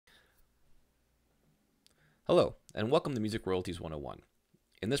Hello, and welcome to Music Royalties 101.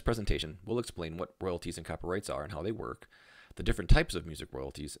 In this presentation, we'll explain what royalties and copyrights are and how they work, the different types of music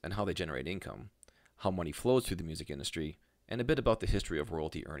royalties and how they generate income, how money flows through the music industry, and a bit about the history of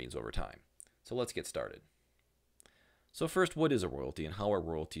royalty earnings over time. So let's get started. So first, what is a royalty and how are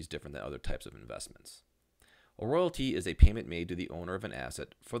royalties different than other types of investments? A royalty is a payment made to the owner of an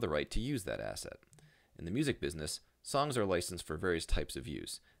asset for the right to use that asset. In the music business, songs are licensed for various types of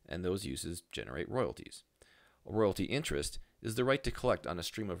use, and those uses generate royalties. A royalty interest is the right to collect on a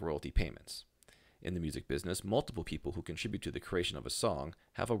stream of royalty payments. In the music business, multiple people who contribute to the creation of a song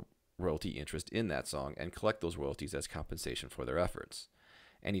have a royalty interest in that song and collect those royalties as compensation for their efforts.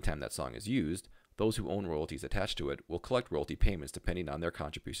 Anytime that song is used, those who own royalties attached to it will collect royalty payments depending on their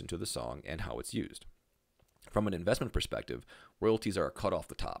contribution to the song and how it's used. From an investment perspective, royalties are cut off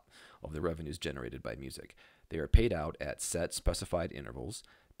the top of the revenues generated by music. They are paid out at set specified intervals.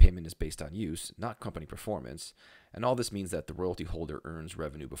 Payment is based on use, not company performance, and all this means that the royalty holder earns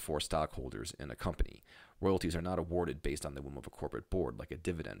revenue before stockholders in a company. Royalties are not awarded based on the whim of a corporate board, like a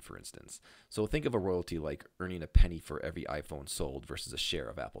dividend, for instance. So think of a royalty like earning a penny for every iPhone sold versus a share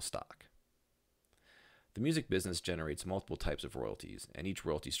of Apple stock. The music business generates multiple types of royalties, and each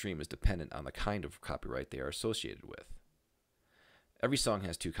royalty stream is dependent on the kind of copyright they are associated with. Every song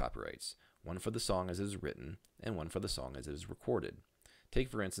has two copyrights, one for the song as it is written, and one for the song as it is recorded. Take,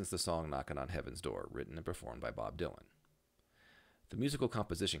 for instance, the song Knockin' on Heaven's Door, written and performed by Bob Dylan. The musical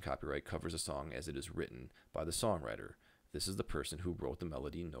composition copyright covers a song as it is written by the songwriter. This is the person who wrote the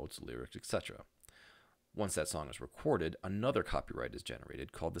melody, notes, lyrics, etc. Once that song is recorded, another copyright is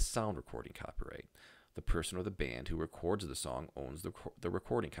generated called the sound recording copyright. The person or the band who records the song owns the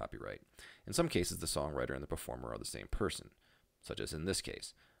recording copyright. In some cases, the songwriter and the performer are the same person, such as in this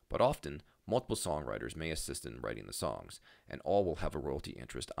case. But often, multiple songwriters may assist in writing the songs, and all will have a royalty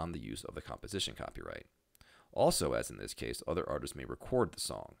interest on the use of the composition copyright. Also, as in this case, other artists may record the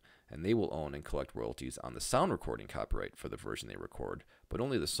song, and they will own and collect royalties on the sound recording copyright for the version they record, but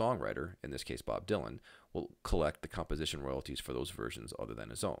only the songwriter, in this case Bob Dylan, will collect the composition royalties for those versions other than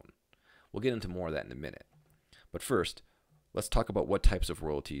his own. We'll get into more of that in a minute. But first, let's talk about what types of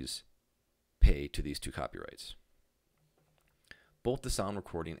royalties pay to these two copyrights. Both the sound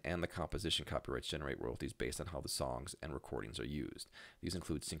recording and the composition copyrights generate royalties based on how the songs and recordings are used. These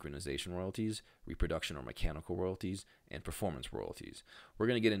include synchronization royalties, reproduction or mechanical royalties, and performance royalties. We're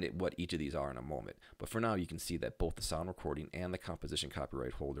going to get into what each of these are in a moment, but for now you can see that both the sound recording and the composition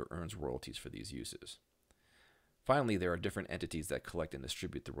copyright holder earns royalties for these uses. Finally, there are different entities that collect and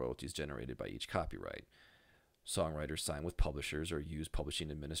distribute the royalties generated by each copyright. Songwriters sign with publishers or use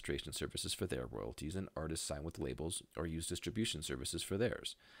publishing administration services for their royalties, and artists sign with labels or use distribution services for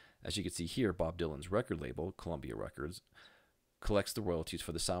theirs. As you can see here, Bob Dylan's record label, Columbia Records, collects the royalties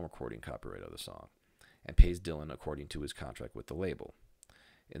for the sound recording copyright of the song and pays Dylan according to his contract with the label.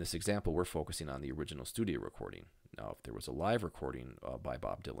 In this example, we're focusing on the original studio recording. Now, if there was a live recording by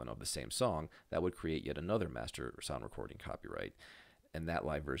Bob Dylan of the same song, that would create yet another master sound recording copyright, and that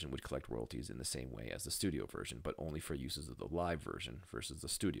live version would collect royalties in the same way as the studio version, but only for uses of the live version versus the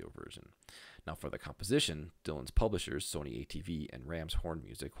studio version. Now, for the composition, Dylan's publishers, Sony ATV and Rams Horn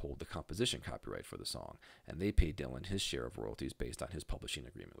Music, hold the composition copyright for the song, and they pay Dylan his share of royalties based on his publishing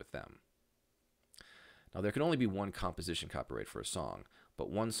agreement with them. Now, there can only be one composition copyright for a song, but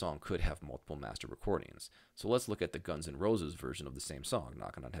one song could have multiple master recordings. So let's look at the Guns N' Roses version of the same song,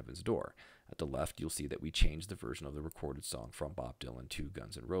 Knockin' on Heaven's Door. At the left, you'll see that we changed the version of the recorded song from Bob Dylan to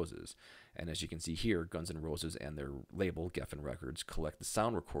Guns N' Roses. And as you can see here, Guns N' Roses and their label, Geffen Records, collect the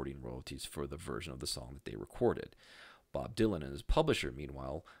sound recording royalties for the version of the song that they recorded. Bob Dylan and his publisher,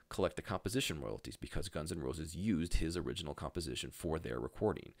 meanwhile, collect the composition royalties because Guns N' Roses used his original composition for their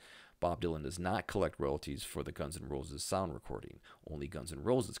recording. Bob Dylan does not collect royalties for the Guns N' Roses sound recording. Only Guns N'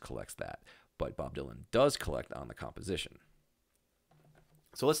 Roses collects that, but Bob Dylan does collect on the composition.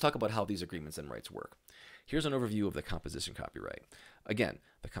 So let's talk about how these agreements and rights work. Here's an overview of the composition copyright. Again,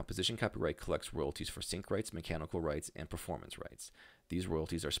 the composition copyright collects royalties for sync rights, mechanical rights, and performance rights. These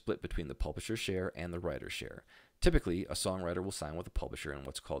royalties are split between the publisher's share and the writer's share. Typically, a songwriter will sign with a publisher in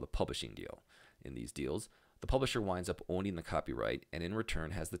what's called a publishing deal. In these deals, the publisher winds up owning the copyright and in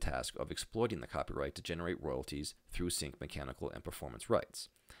return has the task of exploiting the copyright to generate royalties through sync, mechanical, and performance rights.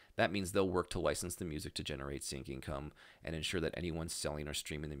 That means they'll work to license the music to generate sync income and ensure that anyone selling or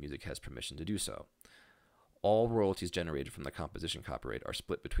streaming the music has permission to do so. All royalties generated from the composition copyright are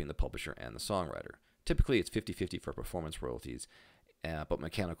split between the publisher and the songwriter. Typically, it's 50-50 for performance royalties, but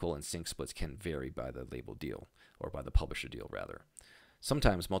mechanical and sync splits can vary by the label deal, or by the publisher deal, rather.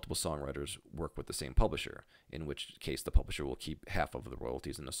 Sometimes multiple songwriters work with the same publisher, in which case the publisher will keep half of the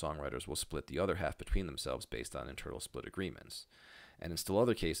royalties and the songwriters will split the other half between themselves based on internal split agreements. And in still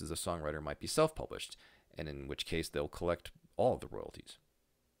other cases, a songwriter might be self-published, and in which case they'll collect all of the royalties.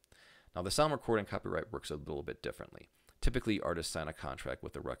 Now, the sound recording copyright works a little bit differently. Typically, artists sign a contract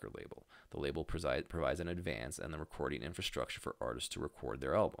with a record label. The label provides an advance and the recording infrastructure for artists to record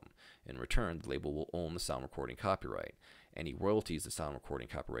their album. In return, the label will own the sound recording copyright. Any royalties the sound recording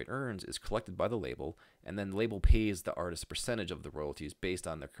copyright earns is collected by the label, and then the label pays the artist a percentage of the royalties based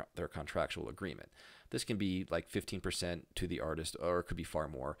on their contractual agreement. This can be like 15% to the artist, or it could be far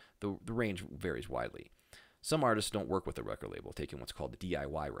more. The range varies widely. Some artists don't work with a record label, taking what's called the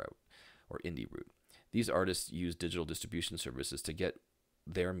DIY route or indie route. These artists use digital distribution services to get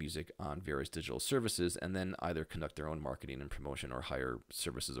their music on various digital services and then either conduct their own marketing and promotion or hire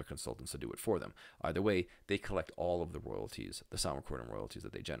services or consultants to do it for them. Either way, they collect all of the royalties, the sound recording royalties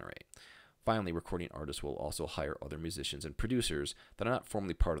that they generate. Finally, recording artists will also hire other musicians and producers that are not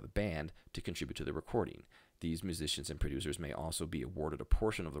formally part of the band to contribute to the recording. These musicians and producers may also be awarded a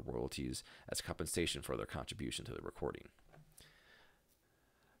portion of the royalties as compensation for their contribution to the recording.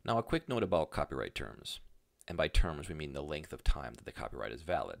 Now, a quick note about copyright terms. And by terms, we mean the length of time that the copyright is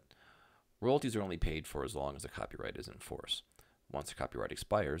valid. Royalties are only paid for as long as the copyright is in force. Once the copyright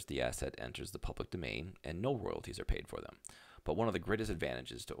expires, the asset enters the public domain and no royalties are paid for them. But one of the greatest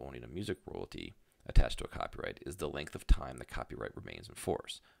advantages to owning a music royalty attached to a copyright is the length of time the copyright remains in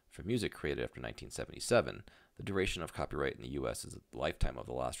force. For music created after 1977, the duration of copyright in the U.S. is the lifetime of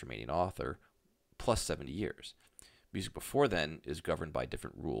the last remaining author plus 70 years. Music before then is governed by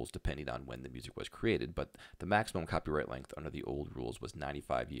different rules depending on when the music was created, but the maximum copyright length under the old rules was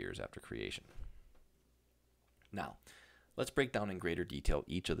 95 years after creation. Now, let's break down in greater detail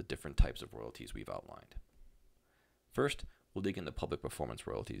each of the different types of royalties we've outlined. First, we'll dig into public performance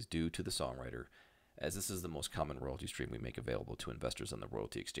royalties due to the songwriter, as this is the most common royalty stream we make available to investors on the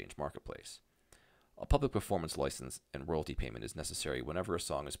royalty exchange marketplace. A public performance license and royalty payment is necessary whenever a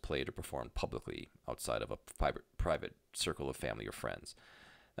song is played or performed publicly outside of a private circle of family or friends.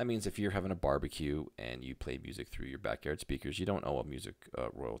 That means if you're having a barbecue and you play music through your backyard speakers, you don't owe a music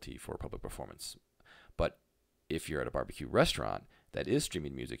royalty for public performance. But if you're at a barbecue restaurant that is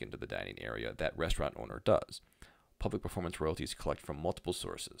streaming music into the dining area, that restaurant owner does. Public performance royalties collect from multiple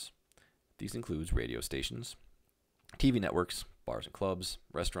sources. These include radio stations, TV networks, bars and clubs,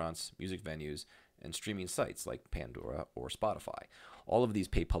 restaurants, music venues, and streaming sites like Pandora or Spotify. All of these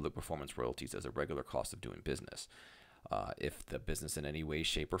pay public performance royalties as a regular cost of doing business. If the business in any way,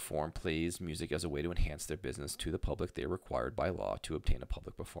 shape, or form plays music as a way to enhance their business to the public, they are required by law to obtain a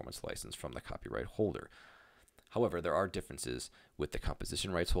public performance license from the copyright holder. However, there are differences with the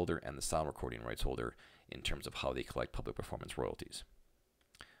composition rights holder and the sound recording rights holder in terms of how they collect public performance royalties.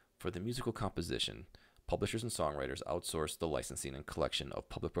 For the musical composition, publishers and songwriters outsource the licensing and collection of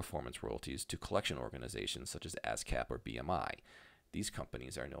public performance royalties to collection organizations such as ASCAP or BMI. These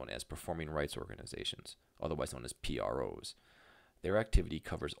companies are known as performing rights organizations, otherwise known as PROs. Their activity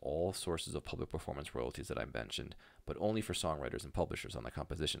covers all sources of public performance royalties that I mentioned, but only for songwriters and publishers on the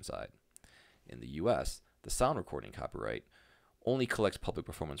composition side. In the U.S., the sound recording copyright only collects public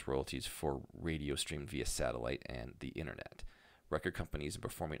performance royalties for radio streamed via satellite and the internet. Record companies and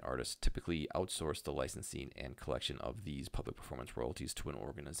performing artists typically outsource the licensing and collection of these public performance royalties to an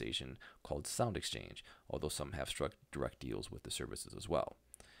organization called Sound Exchange, although some have struck direct deals with the services as well.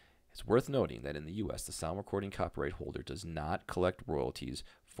 It's worth noting that in the U.S., the sound recording copyright holder does not collect royalties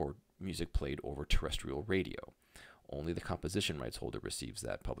for music played over terrestrial radio. Only the composition rights holder receives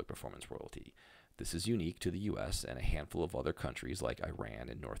that public performance royalty. This is unique to the U.S. and a handful of other countries like Iran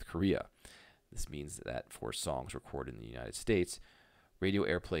and North Korea. This means that for songs recorded in the United States, radio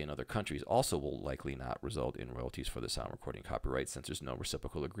airplay in other countries also will likely not result in royalties for the sound recording copyright since there's no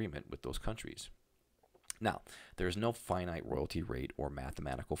reciprocal agreement with those countries. Now, there is no finite royalty rate or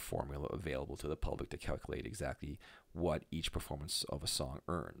mathematical formula available to the public to calculate exactly what each performance of a song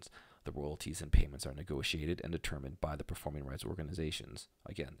earns. The royalties and payments are negotiated and determined by the performing rights organizations,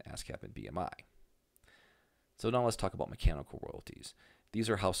 again, ASCAP and BMI. So now let's talk about mechanical royalties. These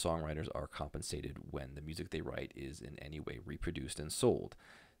are how songwriters are compensated when the music they write is in any way reproduced and sold.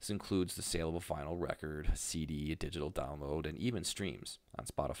 This includes the sale of a vinyl record, a CD, a digital download, and even streams on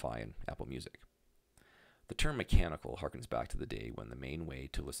Spotify and Apple Music. The term mechanical harkens back to the day when the main way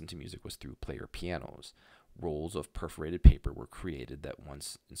to listen to music was through player pianos. Rolls of perforated paper were created that,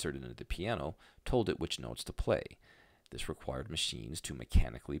 once inserted into the piano, told it which notes to play. This required machines to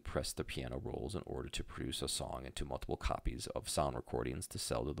mechanically press the piano rolls in order to produce a song into multiple copies of sound recordings to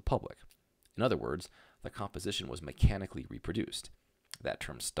sell to the public. In other words, the composition was mechanically reproduced. That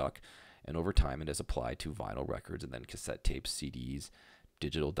term stuck, and over time it has applied to vinyl records and then cassette tapes, CDs,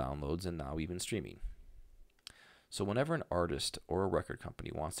 digital downloads, and now even streaming. So whenever an artist or a record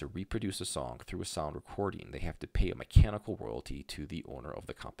company wants to reproduce a song through a sound recording, they have to pay a mechanical royalty to the owner of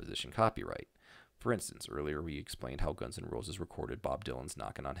the composition copyright. For instance, earlier we explained how Guns N' Roses recorded Bob Dylan's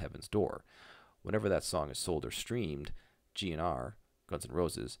Knockin' on Heaven's Door. Whenever that song is sold or streamed, G&R, Guns N'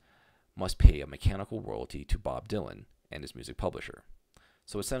 Roses, must pay a mechanical royalty to Bob Dylan and his music publisher.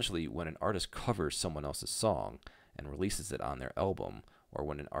 So essentially, when an artist covers someone else's song and releases it on their album, or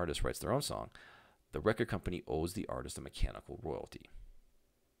when an artist writes their own song, the record company owes the artist a mechanical royalty.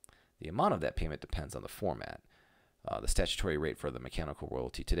 The amount of that payment depends on the format. The statutory rate for the mechanical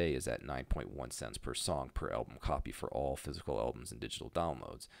royalty today is at 9.1 cents per song per album copy for all physical albums and digital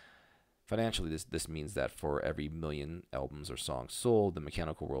downloads. Financially, this means that for every million albums or songs sold, the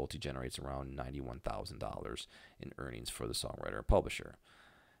mechanical royalty generates around $91,000 in earnings for the songwriter and publisher.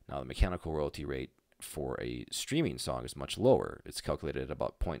 Now, the mechanical royalty rate for a streaming song is much lower. It's calculated at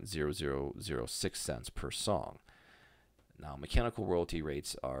about 0.0006 cents per song. Now, mechanical royalty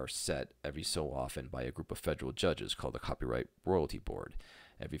rates are set every so often by a group of federal judges called the Copyright Royalty Board.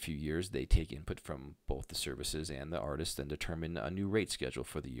 Every few years, they take input from both the services and the artist and determine a new rate schedule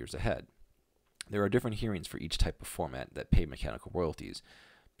for the years ahead. There are different hearings for each type of format that pay mechanical royalties,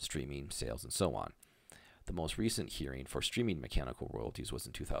 streaming, sales, and so on. The most recent hearing for streaming mechanical royalties was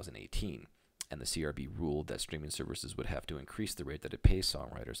in 2018. And the CRB ruled that streaming services would have to increase the rate that it pays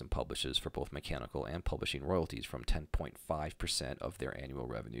songwriters and publishers for both mechanical and publishing royalties from 10.5% of their annual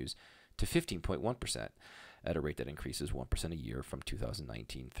revenues to 15.1% at a rate that increases 1% a year from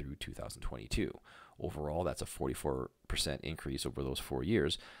 2019 through 2022. Overall, that's a 44% increase over those 4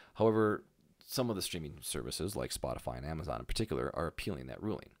 years. However, some of the streaming services, like Spotify and Amazon in particular, are appealing that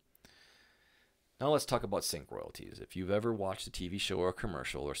ruling. Now let's talk about sync royalties. If you've ever watched a TV show or a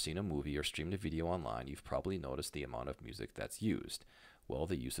commercial or seen a movie or streamed a video online, you've probably noticed the amount of music that's used. Well,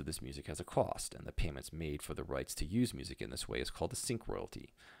 the use of this music has a cost, and the payments made for the rights to use music in this way is called a sync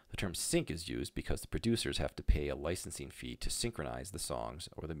royalty. The term sync is used because the producers have to pay a licensing fee to synchronize the songs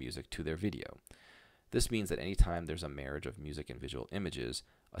or the music to their video. This means that anytime there's a marriage of music and visual images,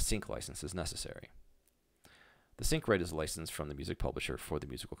 a sync license is necessary. The sync right is licensed from the music publisher for the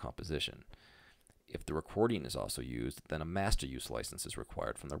musical composition. If the recording is also used, then a master use license is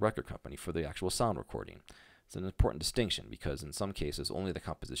required from the record company for the actual sound recording. It's an important distinction because in some cases only the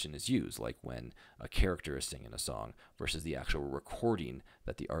composition is used, like when a character is singing a song versus the actual recording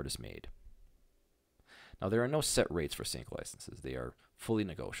that the artist made. Now, there are no set rates for sync licenses. They are fully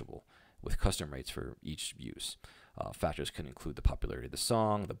negotiable with custom rates for each use. Factors can include the popularity of the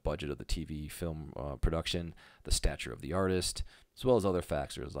song, the budget of the TV film production, the stature of the artist, as well as other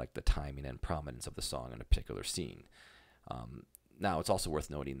factors like the timing and prominence of the song in a particular scene. Now, it's also worth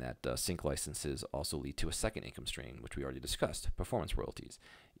noting that sync licenses also lead to a second income stream, which we already discussed, performance royalties.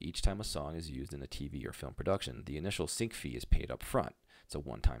 Each time a song is used in a TV or film production, the initial sync fee is paid up front. It's a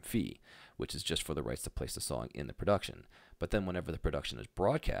one-time fee, which is just for the rights to place the song in the production. But then whenever the production is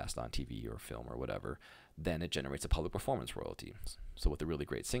broadcast on TV or film or whatever, then it generates a public performance royalty. So with a really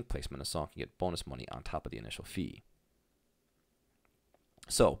great sync placement, a song can get bonus money on top of the initial fee.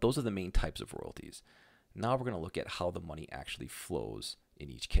 So those are the main types of royalties. Now we're going to look at how the money actually flows in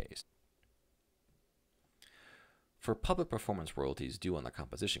each case. For public performance royalties due on the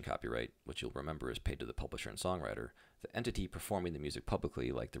composition copyright, which you'll remember is paid to the publisher and songwriter, the entity performing the music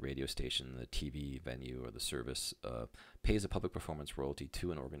publicly, like the radio station, the TV venue, or the service, pays a public performance royalty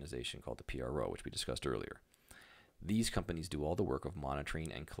to an organization called the PRO, which we discussed earlier. These companies do all the work of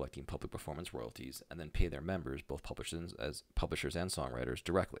monitoring and collecting public performance royalties and then pay their members, both publishers and songwriters,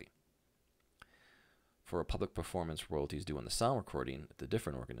 directly. For a public performance royalties due on the sound recording, the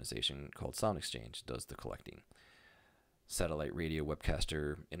different organization called Sound Exchange does the collecting. Satellite radio,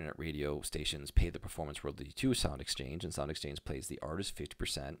 webcaster, internet radio stations pay the performance royalty to Sound Exchange, and Sound Exchange pays the artist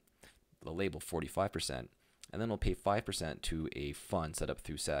 50%, the label 45%, and then will pay 5% to a fund set up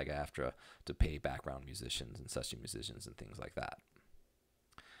through SAG-AFTRA to pay background musicians and session musicians and things like that.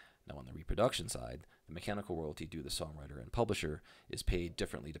 Now on the reproduction side, the mechanical royalty due the songwriter and publisher is paid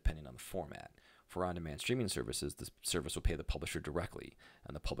differently depending on the format. For on-demand streaming services, the service will pay the publisher directly,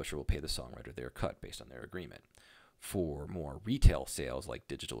 and the publisher will pay the songwriter their cut based on their agreement. For more retail sales, like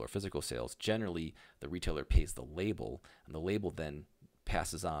digital or physical sales, generally the retailer pays the label, and the label then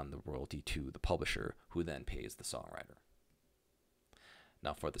passes on the royalty to the publisher, who then pays the songwriter.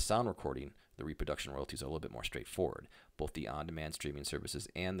 Now for the sound recording, the reproduction royalties are a little bit more straightforward. Both the on-demand streaming services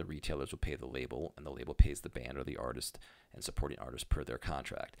and the retailers will pay the label, and the label pays the band or the artist and supporting artists per their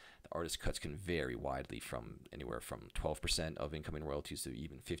contract. The artist cuts can vary widely from anywhere from 12% of incoming royalties to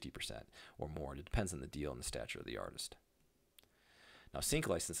even 50% or more. It depends on the deal and the stature of the artist. Now, sync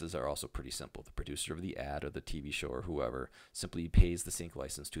licenses are also pretty simple. The producer of the ad or the TV show or whoever simply pays the sync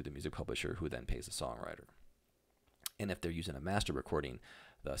license to the music publisher, who then pays the songwriter. And if they're using a master recording,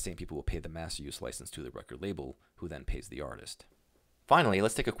 the same people will pay the master use license to the record label, who then pays the artist. Finally,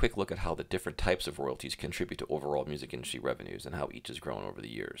 let's take a quick look at how the different types of royalties contribute to overall music industry revenues and how each has grown over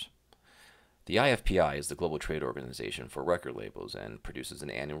the years. The IFPI is the global trade organization for record labels and produces an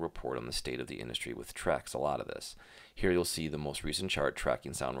annual report on the state of the industry, which tracks a lot of this. Here you'll see the most recent chart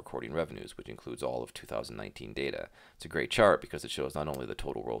tracking sound recording revenues, which includes all of 2019 data. It's a great chart because it shows not only the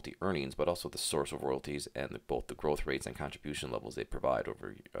total royalty earnings, but also the source of royalties and both the growth rates and contribution levels they provide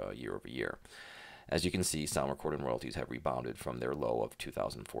over year. As you can see, sound recording royalties have rebounded from their low of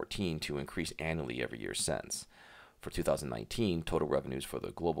 2014 to increase annually every year since. For 2019, total revenues for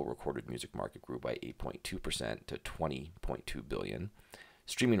the global recorded music market grew by 8.2% to $20.2 billion.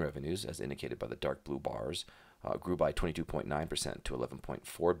 Streaming revenues, as indicated by the dark blue bars, grew by 22.9% to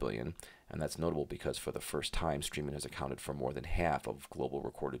 $11.4 billion, and that's notable because for the first time, streaming has accounted for more than half of global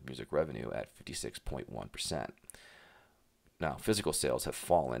recorded music revenue at 56.1%. Now, physical sales have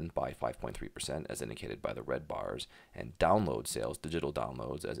fallen by 5.3%, as indicated by the red bars, and download sales, digital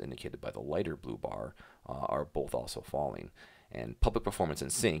downloads, as indicated by the lighter blue bar, are both also falling. And public performance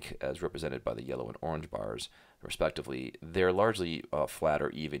and sync, as represented by the yellow and orange bars, respectively, they're largely flat or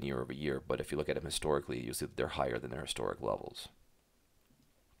even year over year, but if you look at them historically, you'll see that they're higher than their historic levels.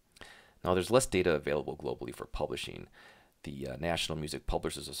 Now, there's less data available globally for publishing. The National Music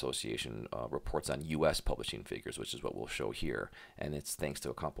Publishers Association reports on U.S. publishing figures, which is what we'll show here, and it's thanks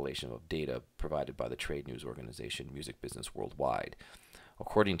to a compilation of data provided by the trade news organization Music Business Worldwide.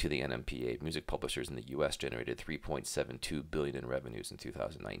 According to the NMPA, music publishers in the U.S. generated $3.72 billion in revenues in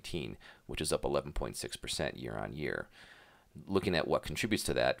 2019, which is up 11.6% year on year. Looking at what contributes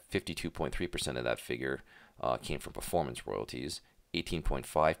to that, 52.3% of that figure came from performance royalties,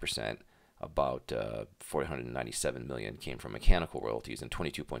 18.5%, about $497 million came from mechanical royalties, and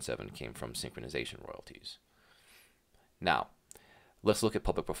 22.7% came from synchronization royalties. Now, let's look at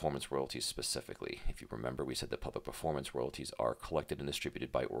public performance royalties specifically. If you remember, we said that public performance royalties are collected and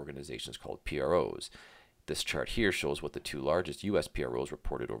distributed by organizations called PROs. This chart here shows what the two largest U.S. PROs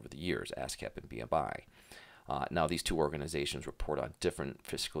reported over the years, ASCAP and BMI. Now, these two organizations report on different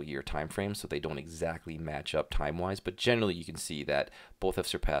fiscal year timeframes, so they don't exactly match up time-wise, but generally you can see that both have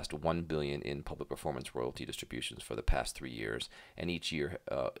surpassed $1 billion in public performance royalty distributions for the past 3 years, and each year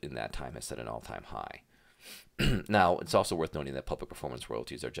in that time has set an all-time high. Now, it's also worth noting that public performance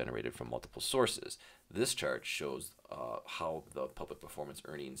royalties are generated from multiple sources. This chart shows how the public performance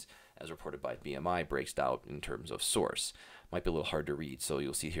earnings, as reported by BMI, breaks out in terms of source. Might be a little hard to read, so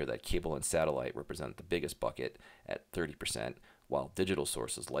you'll see here that cable and satellite represent the biggest bucket at 30%, while digital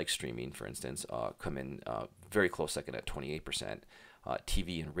sources like streaming, for instance, come in very close second at 28%.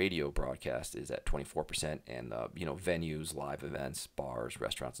 TV and radio broadcast is at 24%, and venues, live events, bars,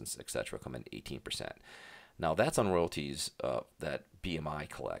 restaurants, and etc. come in 18%. Now that's on royalties that BMI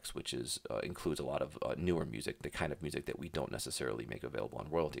collects, which includes a lot of newer music, the kind of music that we don't necessarily make available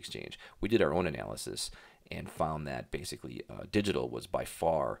on Royalty Exchange. We did our own analysis and found that basically digital was by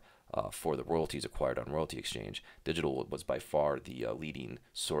far, for the royalties acquired on Royalty Exchange, digital was by far the leading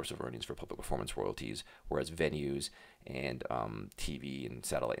source of earnings for public performance royalties, whereas venues and TV and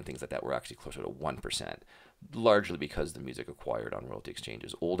satellite and things like that were actually closer to 1%, largely because the music acquired on Royalty Exchange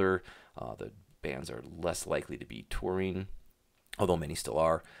is older, the bands are less likely to be touring, although many still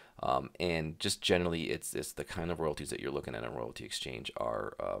are, and just generally it's the kind of royalties that you're looking at on Royalty Exchange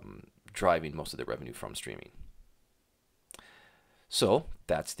are driving most of the revenue from streaming. So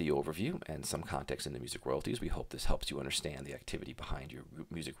that's the overview and some context into music royalties. We hope this helps you understand the activity behind your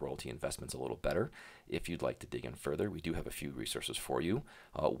music royalty investments a little better. If you'd like to dig in further, we do have a few resources for you.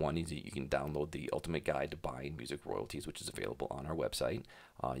 One is that you can download the Ultimate Guide to Buying Music Royalties, which is available on our website.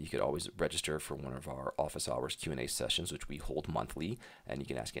 You could always register for one of our office hours Q&A sessions, which we hold monthly, and you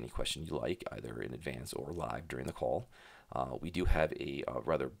can ask any question you like, either in advance or live during the call. We do have a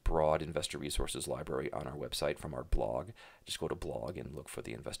rather broad investor resources library on our website from our blog. Just go to blog and look for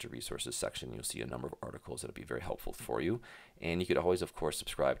the investor resources section. You'll see a number of articles that will be very helpful for you. And you could always, of course,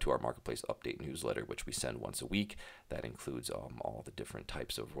 subscribe to our Marketplace Update newsletter, which we send once a week. That includes all the different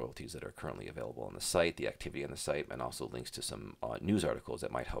types of royalties that are currently available on the site, the activity on the site, and also links to some news articles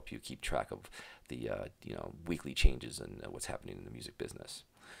that might help you keep track of the weekly changes and what's happening in the music business.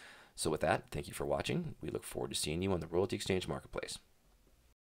 So with that, thank you for watching. We look forward to seeing you on the Royalty Exchange Marketplace.